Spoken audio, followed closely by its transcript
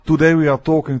Today we are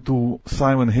talking to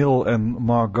Simon Hill and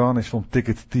Mark Garnish from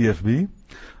Ticket TFB.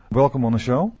 Welcome on the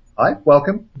show. Hi,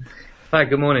 welcome. Hi,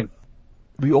 good morning.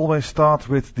 We always start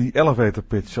with the elevator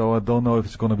pitch, so I don't know if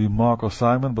it's going to be Mark or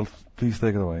Simon, but please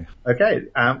take it away. Okay,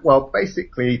 well,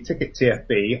 basically, Ticket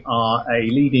TFB are a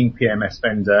leading PMS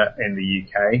vendor in the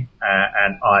UK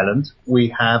and Ireland.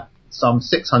 We have some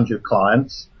 600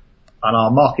 clients, and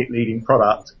our market-leading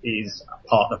product is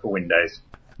Partner for Windows.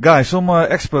 Guys, some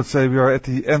experts say we are at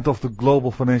the end of the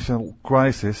global financial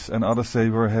crisis, and others say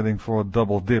we're heading for a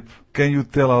double dip. Can you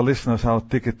tell our listeners how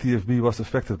Ticket TFB was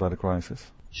affected by the crisis?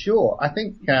 Sure. I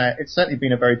think it's certainly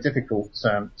been a very difficult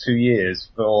 2 years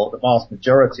for the vast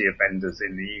majority of vendors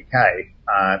in the UK.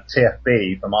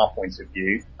 TFB, from our point of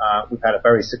view, we've had a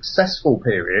very successful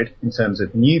period in terms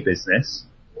of new business,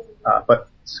 but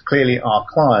clearly our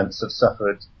clients have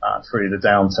suffered through the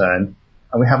downturn,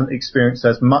 and we haven't experienced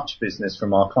as much business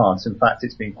from our clients. In fact,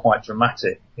 it's been quite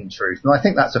dramatic, in truth. And I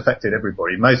think that's affected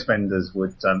everybody. Most vendors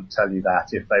would tell you that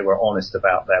if they were honest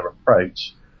about their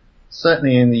approach.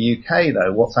 Certainly in the UK,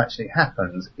 though, what's actually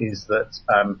happened is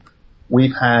that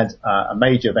we've had a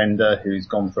major vendor who's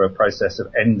gone through a process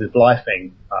of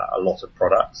end-of-lifing a lot of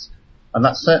products. And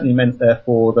that certainly meant,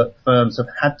 therefore, that firms have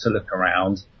had to look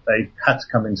around. They've had to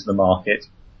come into the market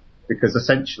because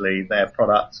essentially their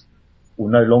product will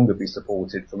no longer be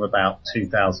supported from about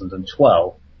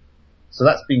 2012. So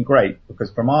that's been great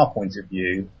because from our point of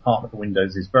view, Partner for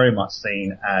Windows is very much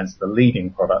seen as the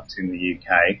leading product in the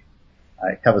UK.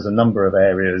 It covers a number of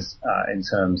areas in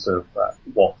terms of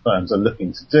what firms are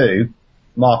looking to do.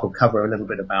 Mark will cover a little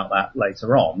bit about that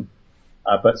later on.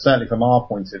 But certainly from our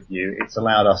point of view, it's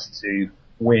allowed us to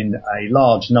win a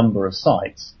large number of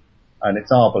sites. And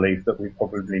it's our belief that we've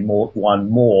probably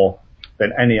won more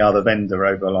than any other vendor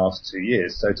over the last 2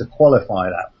 years. So to qualify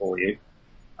that for you,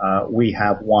 we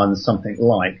have won something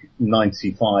like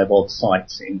 95 odd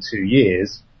sites in 2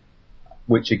 years,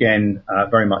 which again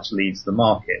very much leads the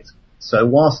market. So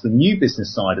whilst the new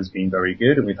business side has been very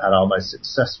good and we've had our most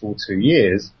successful 2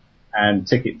 years and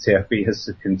Ticket TFB has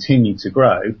continued to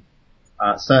grow,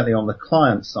 certainly on the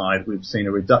client side we've seen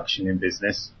a reduction in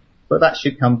business, but that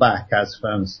should come back as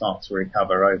firms start to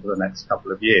recover over the next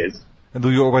couple of years. And do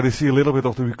you already see a little bit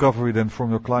of the recovery then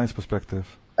from your client's perspective?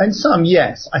 And some,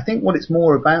 yes. I think what it's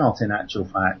more about in actual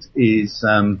fact is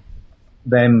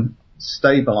them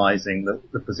stabilising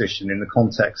the position in the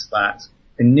context that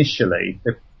initially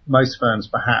most firms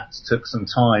perhaps took some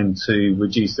time to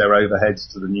reduce their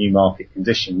overheads to the new market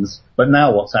conditions. But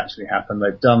now what's actually happened,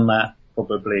 they've done that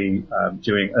probably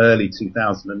during early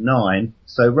 2009.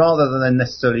 So rather than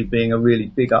necessarily being a really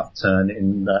big upturn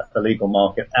in the legal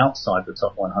market outside the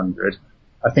top 100,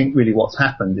 I think really what's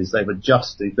happened is they've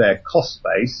adjusted their cost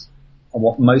base. And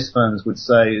what most firms would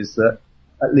say is that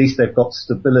at least they've got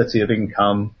stability of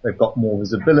income, they've got more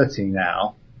visibility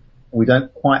now. We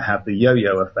don't quite have the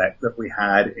yo-yo effect that we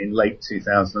had in late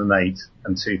 2008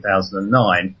 and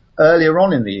 2009. Earlier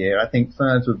on in the year, I think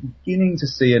firms were beginning to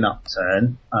see an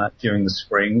upturn during the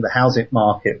spring. The housing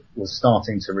market was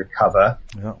starting to recover,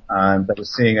 and they were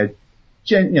seeing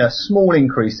a small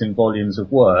increase in volumes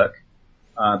of work.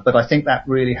 But I think that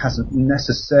really hasn't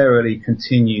necessarily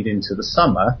continued into the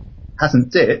summer,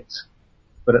 hasn't dipped,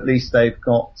 but at least they've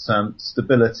got some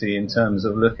stability in terms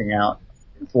of looking out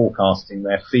forecasting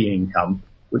their fee income,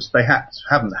 which they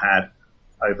haven't had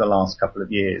over the last couple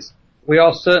of years. We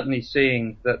are certainly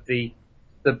seeing that the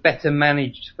better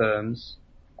managed firms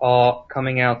are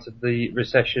coming out of the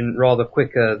recession rather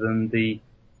quicker than the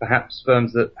perhaps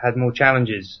firms that had more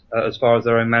challenges as far as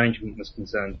their own management was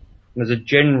concerned. And as a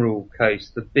general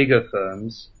case, the bigger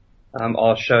firms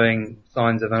are showing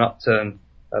signs of an upturn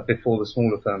before the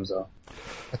smaller firms are.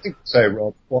 I think so,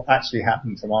 Rob. What actually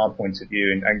happened from our point of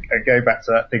view, and go back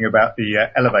to that thing about the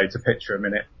elevator pitch for a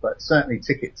minute, but certainly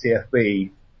Ticket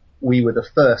TFB, we were the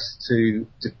first to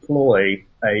deploy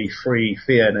a free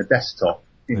fee earner desktop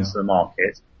into the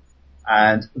market.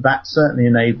 And that certainly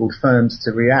enabled firms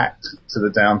to react to the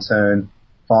downturn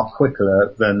far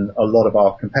quicker than a lot of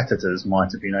our competitors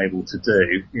might have been able to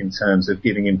do in terms of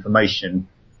giving information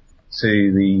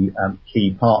to the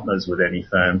key partners with any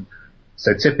firm.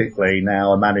 So typically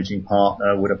now a managing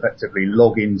partner would effectively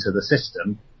log into the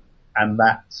system, and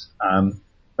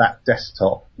that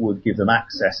desktop would give them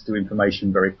access to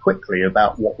information very quickly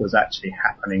about what was actually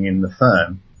happening in the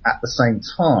firm. At the same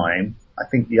time, I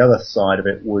think the other side of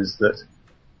it was that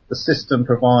the system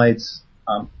provides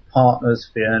partners,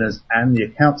 fee earners, and the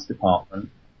accounts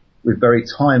department with very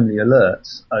timely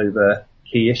alerts over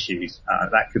key issues.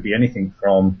 That could be anything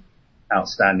from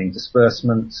outstanding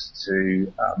disbursements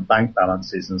to bank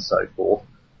balances and so forth.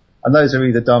 And those are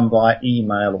either done by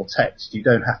email or text. You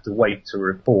don't have to wait to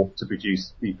report to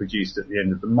be produced at the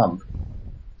end of the month.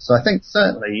 So I think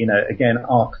certainly, again,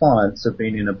 our clients have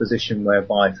been in a position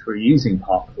whereby through using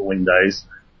Partner Windows,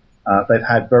 they've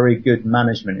had very good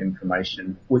management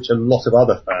information, which a lot of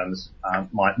other firms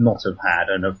might not have had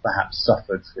and have perhaps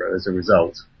suffered through as a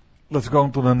result. Let's go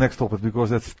on to the next topic because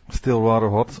that's still rather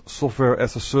hot. Software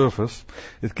as a service.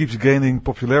 It keeps gaining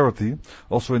popularity,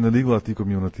 also in the legal IT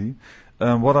community.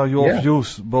 What are your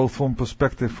views, both from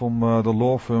perspective from the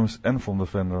law firms and from the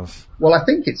vendors? Well, I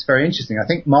think it's very interesting. I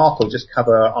think Mark will just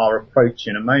cover our approach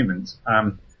in a moment.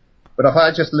 But if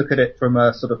I just look at it from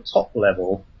a sort of top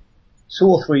level, 2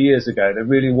 or 3 years ago, there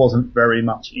really wasn't very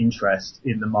much interest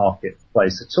in the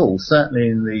marketplace at all, certainly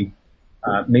in the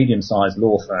medium-sized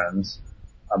law firms.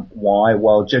 Why?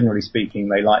 Well, generally speaking,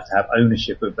 they like to have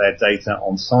ownership of their data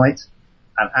on site,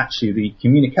 and actually the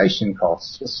communication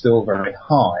costs were still very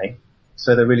high,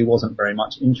 so there really wasn't very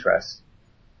much interest.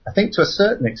 I think to a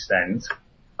certain extent,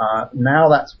 now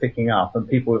that's picking up and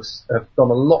people have got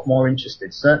a lot more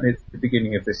interested, certainly at the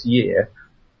beginning of this year.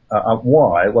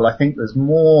 Why? Well, I think there's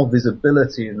more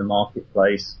visibility in the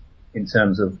marketplace in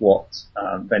terms of what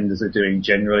vendors are doing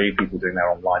generally, people doing their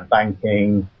online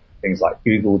banking, things like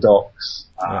Google Docs,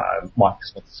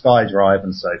 Microsoft SkyDrive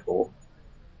and so forth.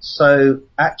 So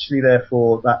actually,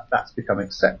 therefore, that's become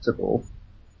acceptable.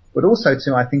 But also,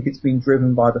 too, I think it's been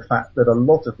driven by the fact that a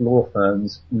lot of law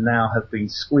firms now have been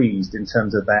squeezed in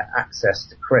terms of their access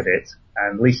to credit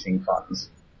and leasing funds.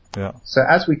 Yeah. So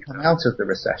as we come out of the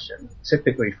recession,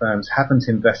 typically firms haven't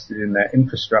invested in their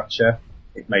infrastructure.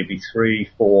 It may be 3,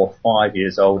 4, 5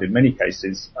 years old, in many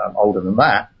cases older than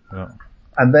that. Yeah.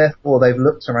 And therefore they've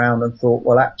looked around and thought,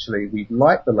 well, actually, we'd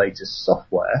like the latest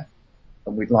software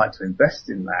and we'd like to invest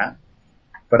in that.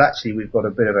 But actually, we've got a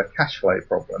bit of a cash flow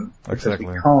problem because we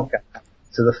can't get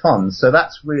to the funds. So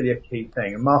that's really a key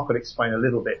thing. And Mark will explain a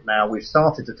little bit now. We've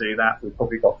started to do that. We've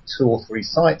probably got 2 or 3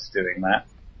 sites doing that.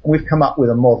 And we've come up with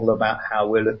a model about how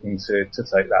we're looking to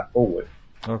take that forward.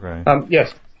 Okay.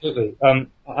 Yes, absolutely. And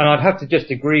I'd have to just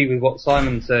agree with what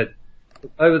Simon said.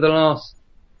 Over the last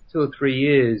 2 or 3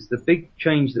 years, the big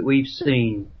change that we've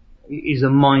seen is a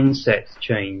mindset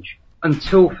change.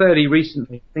 Until fairly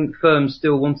recently, I think firms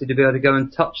still wanted to be able to go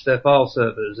and touch their file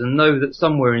servers and know that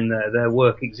somewhere in there their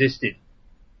work existed.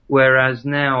 Whereas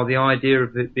now the idea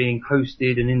of it being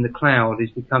hosted and in the cloud is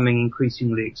becoming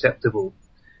increasingly acceptable.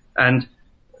 And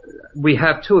we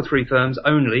have 2 or 3 firms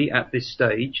only at this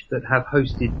stage that have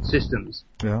hosted systems.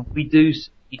 Yeah. We do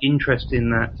see interest in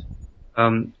that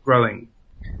growing.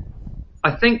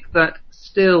 I think that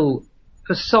still,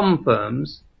 for some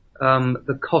firms,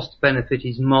 the cost benefit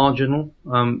is marginal.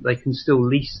 They can still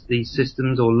lease these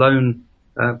systems or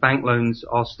bank loans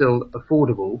are still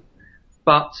affordable.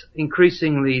 But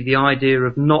increasingly the idea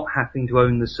of not having to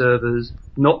own the servers,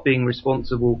 not being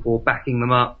responsible for backing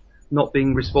them up, not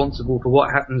being responsible for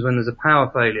what happens when there's a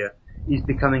power failure is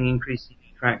becoming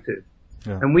increasingly attractive.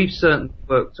 Yeah. And we've certainly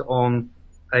worked on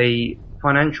a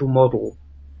financial model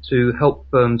to help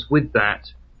firms with that,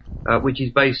 which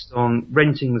is based on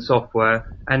renting the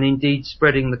software and indeed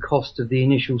spreading the cost of the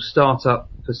initial startup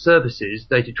for services,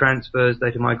 data transfers,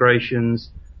 data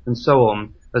migrations, and so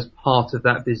on, as part of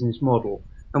that business model.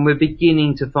 And we're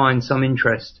beginning to find some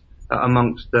interest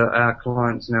amongst our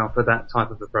clients now for that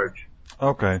type of approach.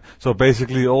 Okay, so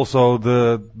basically also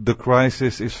the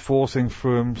crisis is forcing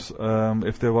firms,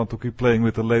 if they want to keep playing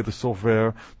with the latest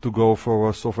software, to go for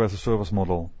a software as a service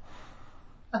model.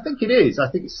 I think it is.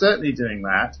 I think it's certainly doing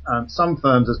that. Some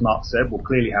firms, as Mark said, will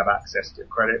clearly have access to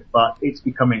credit, but it's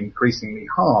becoming increasingly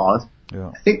hard.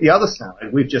 Yeah. I think the other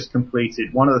side, we've just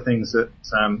completed, one of the things that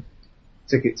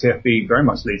Ticket TFB very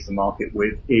much leads the market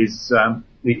with is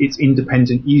its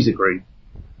independent user group.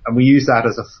 And we use that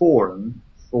as a forum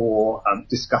for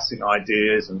discussing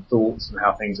ideas and thoughts and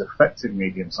how things affect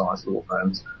medium-sized law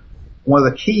firms. One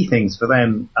of the key things for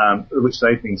them, which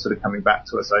they've been sort of coming back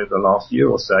to us over the last year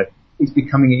or so, is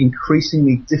becoming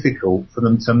increasingly difficult for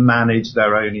them to manage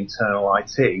their own internal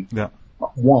IT. Yeah.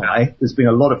 Why? There's been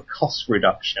a lot of cost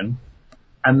reduction,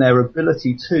 and their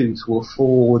ability to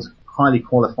afford highly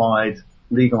qualified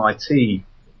legal IT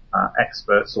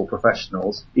experts or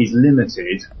professionals is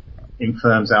limited in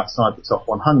firms outside the top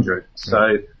 100.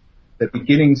 So they're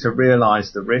beginning to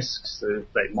realize the risks. That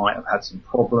they might have had some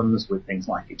problems with things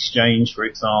like Exchange, for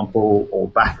example, or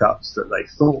backups that they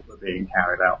thought were being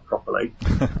carried out properly.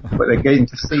 But they're getting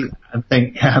to see and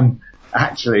think,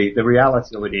 actually, the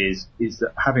reality of it is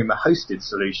that having the hosted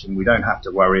solution, we don't have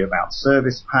to worry about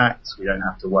service packs. We don't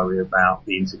have to worry about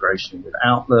the integration with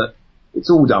Outlook. It's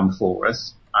all done for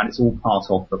us, and it's all part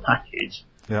of the package.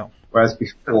 Yeah. Whereas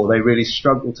before, they really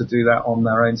struggled to do that on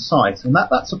their own site. And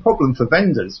that's a problem for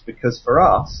vendors, because for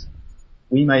us,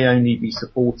 we may only be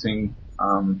supporting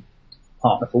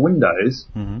Partner for Windows,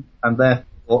 and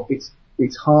therefore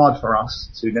it's hard for us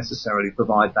to necessarily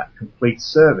provide that complete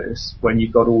service when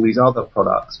you've got all these other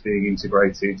products being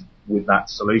integrated with that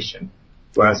solution.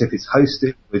 Whereas if it's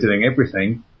hosted, we're doing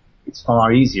everything, it's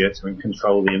far easier to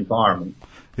control the environment.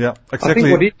 Yeah, exactly. I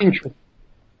think what is interesting.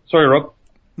 Sorry, Rob.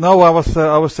 No, I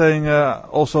was saying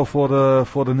also for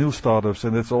the new startups,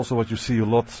 and it's also what you see a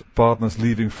lot, partners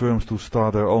leaving firms to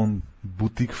start their own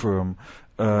boutique firm.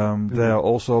 They are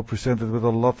also presented with a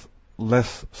lot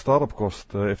less startup cost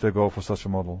if they go for such a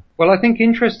model. Well, I think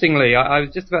interestingly, I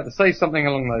was just about to say something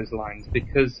along those lines,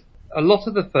 because a lot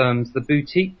of the firms, the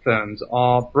boutique firms,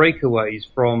 are breakaways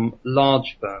from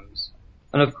large firms.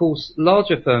 And of course,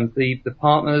 larger firms, the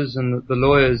partners and the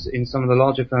lawyers in some of the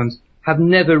larger firms have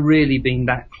never really been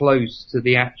that close to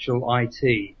the actual IT.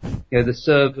 You know, the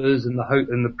servers and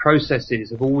the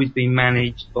processes have always been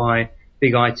managed by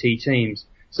big IT teams.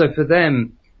 So for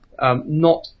them,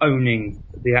 not owning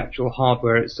the actual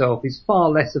hardware itself is far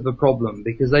less of a problem,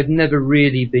 because they've never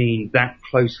really been that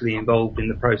closely involved in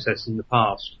the process in the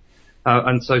past.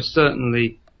 And so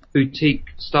certainly boutique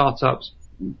startups,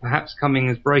 perhaps coming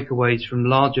as breakaways from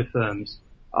larger firms,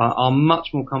 are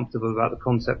much more comfortable about the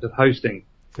concept of hosting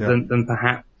than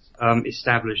perhaps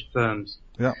established firms.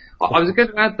 Yeah. I was going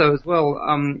to add, though, as well,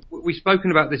 we've spoken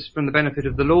about this from the benefit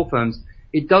of the law firms.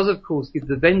 It does, of course, give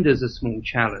the vendors a small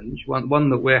challenge, one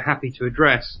that we're happy to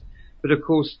address. But, of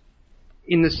course,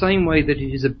 in the same way that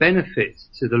it is a benefit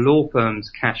to the law firm's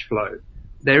cash flow,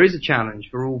 there is a challenge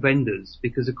for all vendors,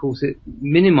 because, of course, it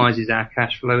minimizes our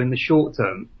cash flow in the short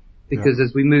term, because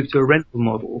as we move to a rental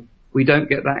model, we don't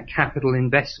get that capital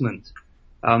investment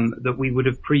that we would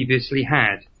have previously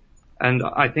had. And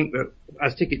I think that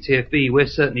as Ticket TFB, we're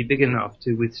certainly big enough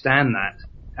to withstand that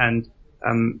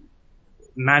and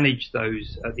manage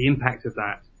the impact of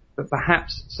that. But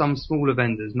perhaps some smaller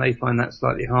vendors may find that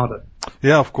slightly harder.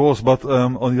 Yeah, of course. But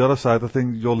on the other side, I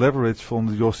think your leverage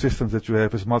from your systems that you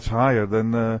have is much higher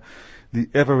than the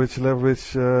average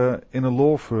leverage in a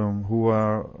law firm who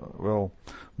are,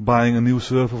 buying a new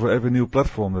server for every new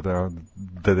platform that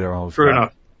they're hosting. True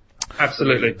enough.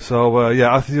 Absolutely. So,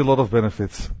 I see a lot of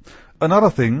benefits. Another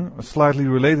thing, slightly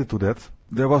related to that,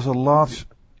 there was a large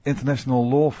international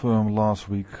law firm last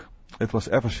week. It was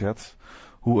Evershed,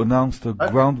 who announced a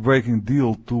groundbreaking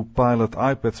deal to pilot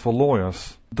iPads for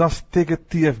lawyers. Does Ticket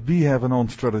TFB have an own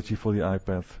strategy for the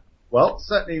iPad? Well,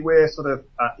 certainly we're sort of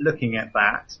looking at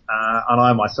that, and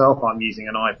I myself, I'm using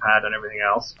an iPad and everything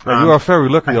else. You are very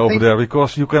lucky over there,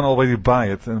 because you can already buy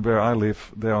it, and where I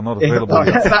live, they are not available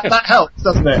yet. That helps,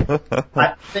 doesn't it?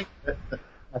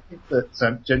 I think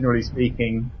that generally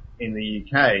speaking, in the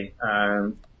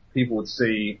UK, people would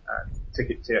see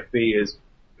Ticket TFB as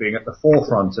being at the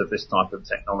forefront of this type of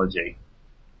technology.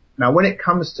 Now, when it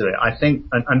comes to it, I think,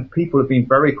 and people have been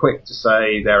very quick to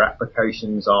say their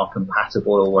applications are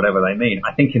compatible or whatever they mean.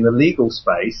 I think in the legal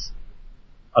space,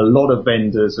 a lot of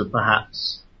vendors have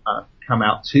perhaps come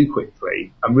out too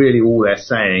quickly, and really all they're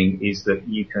saying is that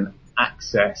you can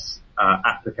access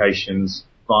applications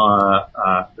via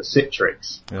the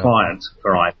Citrix client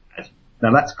for iPad.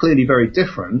 Now, that's clearly very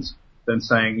different than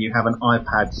saying you have an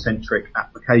iPad-centric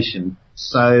application.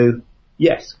 So,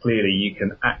 yes, clearly you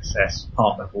can access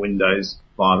Partner for Windows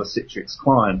via the Citrix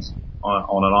client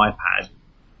on an iPad.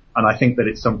 And I think that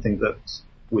it's something that,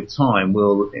 with time,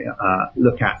 we'll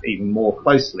look at even more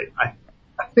closely. I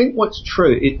think what's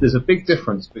true, there's a big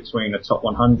difference between a top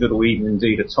 100 or even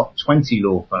indeed a top 20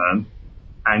 law firm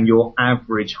and your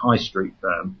average high street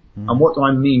firm. And what do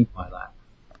I mean by that?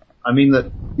 I mean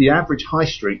that the average high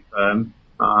street firm,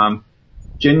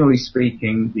 generally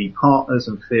speaking, the partners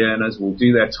and fee earners will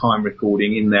do their time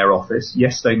recording in their office.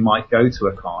 Yes, they might go to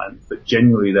a client, but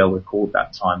generally they'll record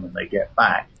that time when they get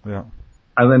back. Yeah.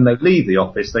 And then they leave the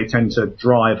office. They tend to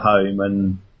drive home,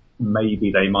 and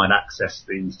maybe they might access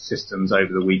these systems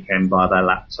over the weekend via their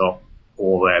laptop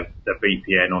or their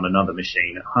VPN on another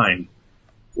machine at home.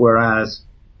 Whereas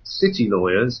city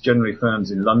lawyers, generally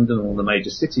firms in London or the major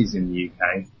cities in the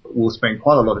UK, will spend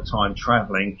quite a lot of time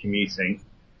travelling, commuting.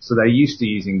 So they're used to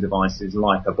using devices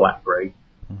like a BlackBerry,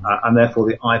 and therefore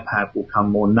the iPad will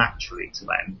come more naturally to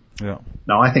them. Yeah.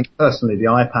 Now, I think personally the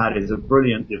iPad is a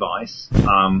brilliant device. You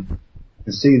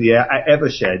can see the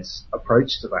Evershed's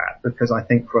approach to that, because I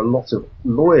think for a lot of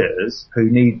lawyers who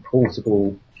need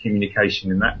portable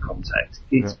communication in that context,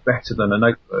 it's better than a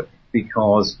notebook,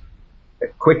 because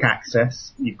quick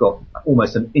access, you've got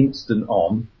almost an instant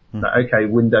on, that, okay,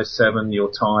 Windows 7,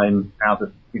 your time out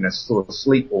of, sort of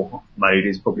sleep mode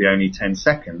is probably only 10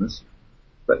 seconds.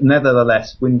 But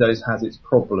nevertheless, Windows has its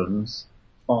problems,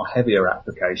 far heavier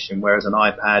application, whereas an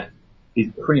iPad is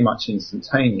pretty much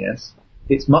instantaneous.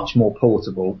 It's much more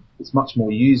portable. It's much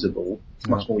more usable. It's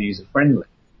much more user-friendly.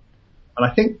 And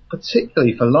I think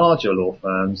particularly for larger law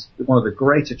firms, one of the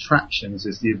great attractions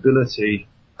is the ability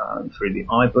through the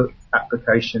iBook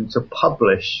application to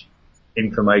publish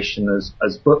information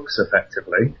as books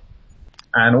effectively,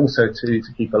 and also to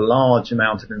keep a large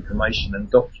amount of information and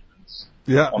documents.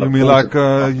 Yeah,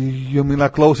 you mean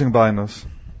like closing binders?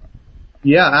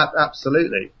 Yeah,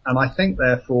 absolutely. And I think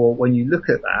therefore when you look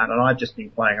at that, and I've just been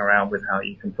playing around with how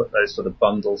you can put those sort of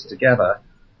bundles together,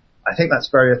 I think that's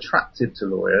very attractive to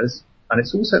lawyers, and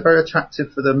it's also very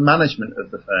attractive for the management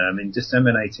of the firm in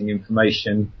disseminating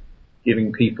information,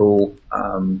 giving people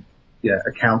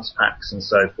accounts packs and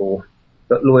so forth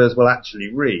that lawyers will actually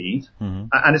read. Mm-hmm.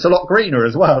 And it's a lot greener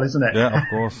as well, isn't it? Yeah,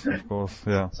 of course,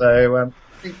 yeah. So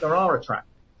I think there are attractions,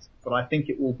 but I think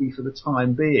it will be for the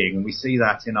time being, and we see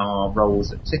that in our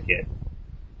roles at Ticket,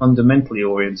 fundamentally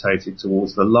orientated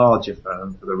towards the larger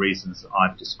firm for the reasons that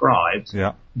I've described.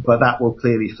 Yeah. But that will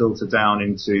clearly filter down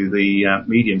into the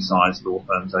medium-sized law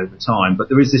firms over time. But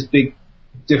there is this big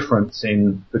difference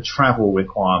in the travel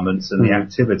requirements and the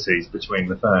activities between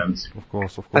the firms. Of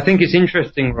course. I think it's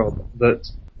interesting, Rob, that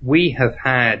we have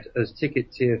had as Ticket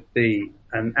TFB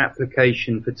an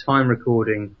application for time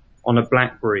recording on a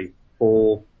BlackBerry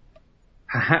for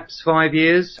perhaps 5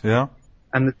 years. Yeah.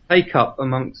 And the take-up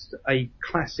amongst a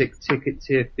classic Ticket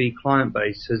TFB client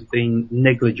base has been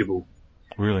negligible.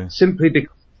 Really? Simply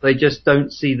because they just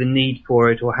don't see the need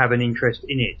for it or have an interest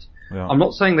in it. Yeah. I'm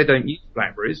not saying they don't use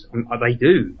BlackBerries. They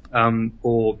do,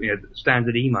 for,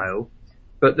 standard email.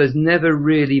 But there's never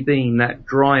really been that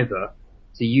driver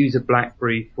to use a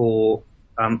BlackBerry for,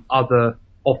 other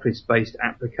office-based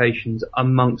applications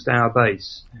amongst our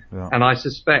base. Yeah. And I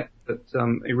suspect that,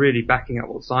 really backing up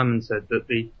what Simon said, that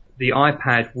the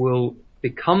iPad will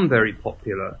become very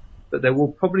popular, but there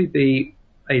will probably be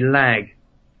a lag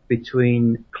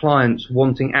between clients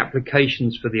wanting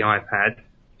applications for the iPad.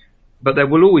 But there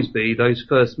will always be those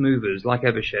first movers like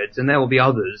Eversheds, and there will be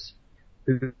others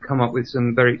who come up with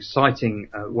some very exciting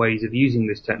ways of using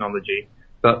this technology.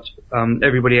 But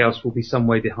everybody else will be some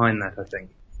way behind that, I think.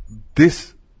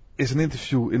 This is an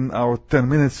interview in our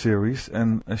 10-minute series,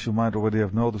 and as you might already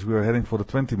have noticed, we are heading for the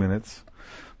 20 minutes.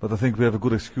 But I think we have a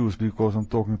good excuse because I'm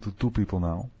talking to two people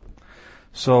now.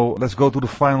 So let's go to the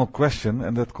final question,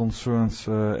 and that concerns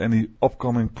any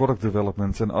upcoming product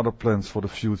developments and other plans for the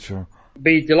future.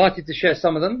 Be delighted to share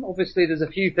some of them. Obviously, there's a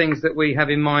few things that we have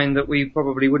in mind that we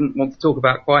probably wouldn't want to talk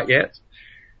about quite yet.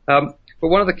 But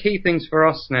one of the key things for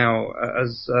us now,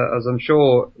 as I'm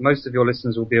sure most of your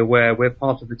listeners will be aware, we're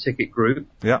part of the Ticket Group.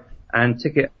 Yeah. And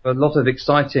Ticket have a lot of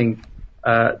exciting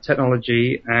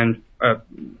technology and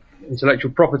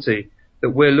intellectual property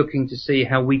that we're looking to see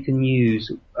how we can use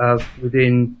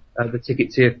within the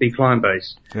Ticket TFB client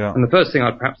base. Yeah. And the first thing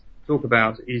I'd perhaps talk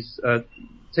about is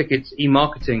Ticket's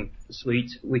e-marketing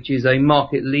suite, which is a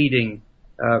market-leading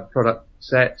product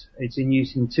set. It's in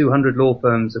use in 200 law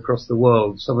firms across the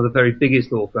world, some of the very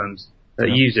biggest law firms that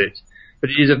use it. But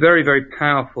it is a very, very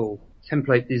powerful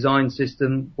template design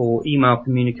system for email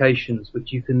communications,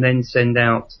 which you can then send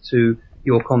out to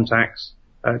your contacts,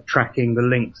 tracking the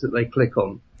links that they click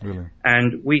on. Really?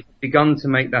 And we've begun to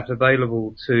make that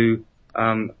available to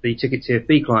the Ticket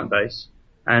TFB client base.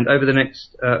 And over the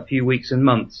next few weeks and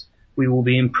months, we will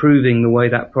be improving the way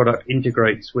that product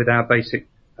integrates with our basic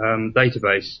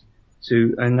database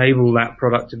to enable that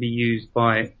product to be used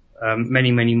by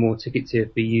many, many more Ticket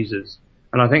TFB users.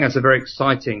 And I think that's a very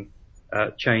exciting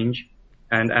change,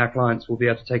 and our clients will be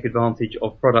able to take advantage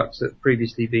of products that have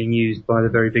previously been used by the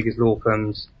very biggest law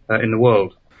firms in the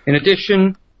world. In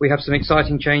addition, we have some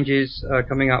exciting changes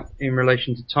coming up in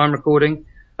relation to time recording.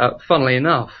 Funnily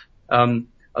enough,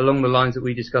 along the lines that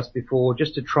we discussed before,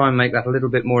 just to try and make that a little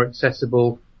bit more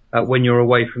accessible when you're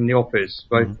away from the office,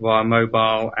 both via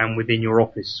mobile and within your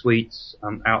office suites,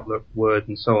 Outlook, Word,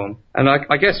 and so on. And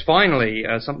I guess finally,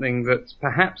 something that's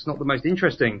perhaps not the most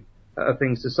interesting of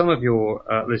things to some of your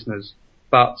listeners,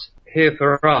 but here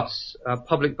for us,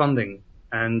 public funding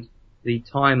and the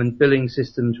time and billing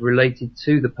systems related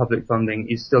to the public funding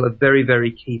is still a very,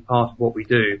 very key part of what we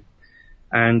do.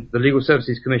 And the Legal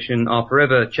Services Commission are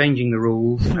forever changing the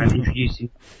rules and introducing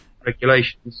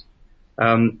regulations.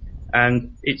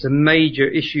 And it's a major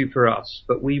issue for us,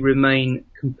 but we remain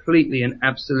completely and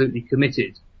absolutely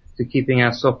committed to keeping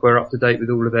our software up to date with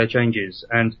all of their changes.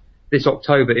 And this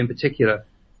October in particular,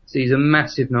 sees a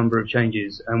massive number of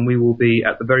changes, and we will be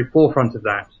at the very forefront of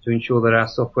that to ensure that our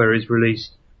software is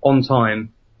released on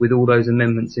time with all those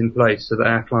amendments in place so that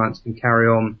our clients can carry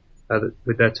on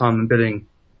with their time and billing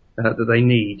that they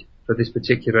need for this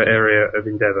particular area of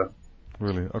endeavour.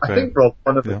 Really? Okay. I think, Rob,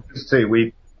 one of the things too,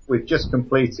 we've just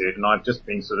completed, and I've just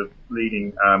been sort of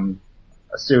leading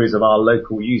a series of our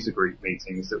local user group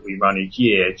meetings that we run each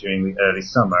year during the early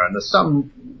summer. And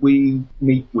we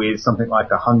meet with something like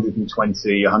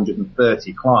 120,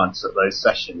 130 clients at those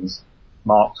sessions.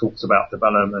 Mark talks about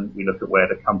development, we look at where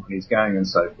the company's going and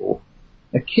so forth.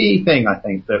 The key thing, I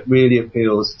think, that really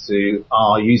appeals to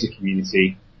our user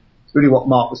community is really what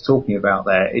Mark was talking about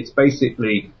there. It's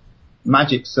basically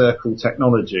magic circle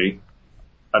technology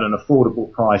at an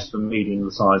affordable price for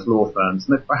medium-sized law firms.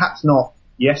 And perhaps not,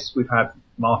 yes, we've had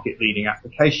market-leading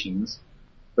applications,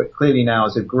 but clearly now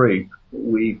as a group,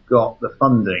 we've got the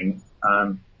funding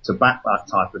to back that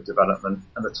type of development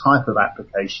and the type of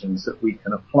applications that we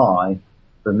can apply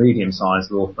for medium-sized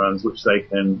law firms, which they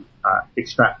can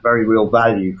extract very real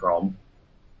value from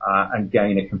and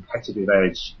gain a competitive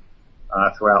edge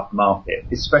throughout the market,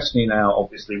 especially now,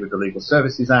 obviously, with the Legal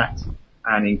Services Act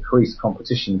and increased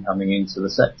competition coming into the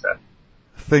sector.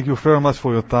 Thank you very much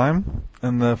for your time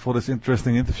and for this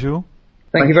interesting interview.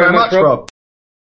 Thank you very much, Rob.